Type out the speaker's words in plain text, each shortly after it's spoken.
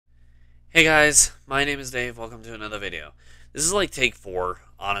Hey guys, my name is Dave. Welcome to another video. This is like take 4,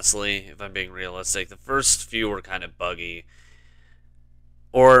 honestly, if I'm being realistic. The first few were kind of buggy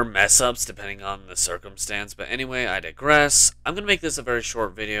or mess ups depending on the circumstance. But anyway, I digress. I'm going to make this a very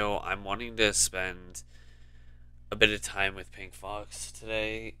short video. I'm wanting to spend a bit of time with Pink Fox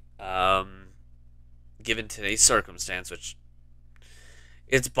today. Given today's circumstance, which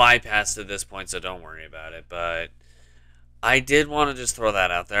it's bypassed at this point, so don't worry about it. But I did want to just throw that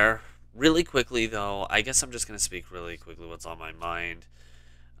out there. Really quickly, though, I guess I'm just going to speak really quickly what's on my mind,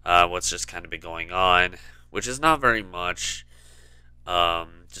 what's just kind of been going on, which is not very much.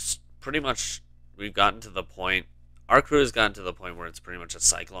 Just pretty much, we've gotten to the point, our crew has gotten to the point where it's pretty much a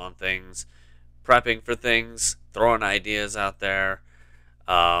cycle on things, prepping for things, throwing ideas out there.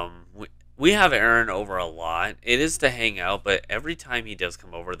 We have Aaron over a lot. It is to hang out, but every time he does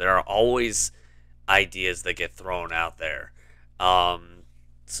come over, there are always ideas that get thrown out there.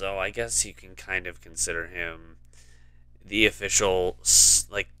 So I guess you can kind of consider him the official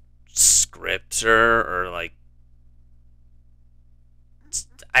like scripter or like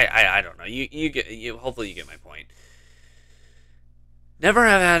I don't know. You get you hopefully you get my point. Never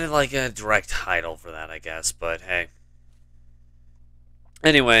have had like a direct title for that, I guess, but hey.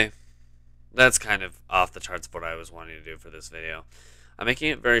 Anyway, that's kind of off the charts of what I was wanting to do for this video. I'm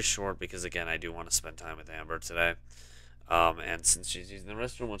making it very short because again I do want to spend time with Amber today. And since she's using the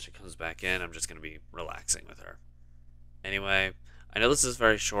restroom, once she comes back in, I'm just going to be relaxing with her. Anyway, I know this is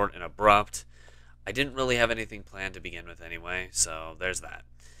very short and abrupt. I didn't really have anything planned to begin with anyway, so there's that.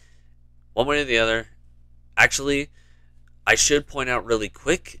 One way or the other, actually, I should point out really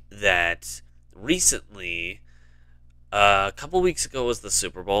quick that recently, a couple weeks ago was the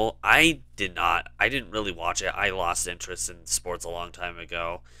Super Bowl. I didn't really watch it. I lost interest in sports a long time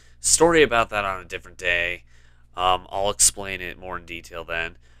ago. Story about that on a different day. I'll explain it more in detail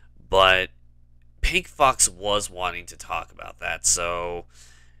then. But Pink Fox was wanting to talk about that, so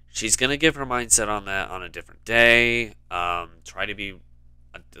she's gonna give her mindset on that on a different day. Try to be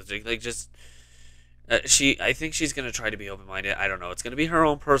like just I think she's gonna try to be open minded. I don't know. It's gonna be her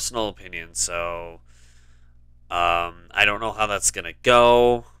own personal opinion, so I don't know how that's gonna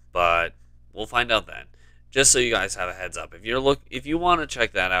go, but we'll find out then. Just so you guys have a heads up. If you want to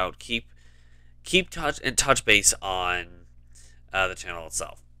check that out, keep touch base on the channel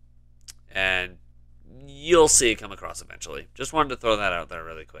itself, and you'll see it come across eventually. Just wanted to throw that out there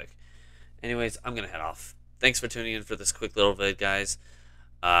really quick. Anyways, I'm gonna head off. Thanks for tuning in for this quick little vid, guys.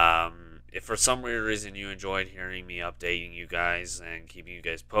 If for some weird reason you enjoyed hearing me updating you guys and keeping you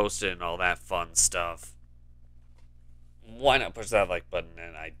guys posted and all that fun stuff, why not push that like button?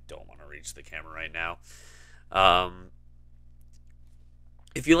 And I don't want to reach the camera right now.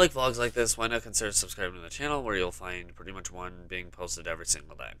 If you like vlogs like this, why not consider subscribing to the channel where you'll find pretty much one being posted every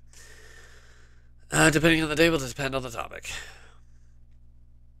single day. Depending on the day will depend on the topic.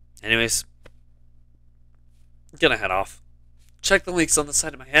 Anyways, gonna head off. Check the links on the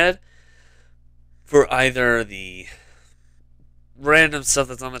side of my head for either the random stuff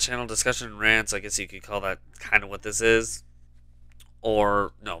that's on the channel, discussion rants, I guess you could call that kind of what this is.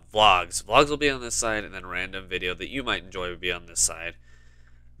 Or, no, vlogs. Vlogs will be on this side, and then random video that you might enjoy will be on this side,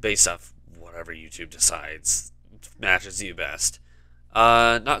 based off whatever YouTube decides matches you best.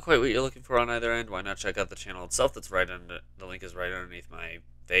 Not quite what you're looking for on either end. Why not check out the channel itself? That's right under the link is right underneath my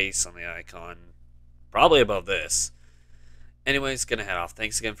face on the icon, probably above this. Anyways, gonna head off.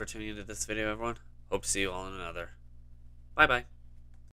 Thanks again for tuning into this video, everyone. Hope to see you all in another. Bye bye.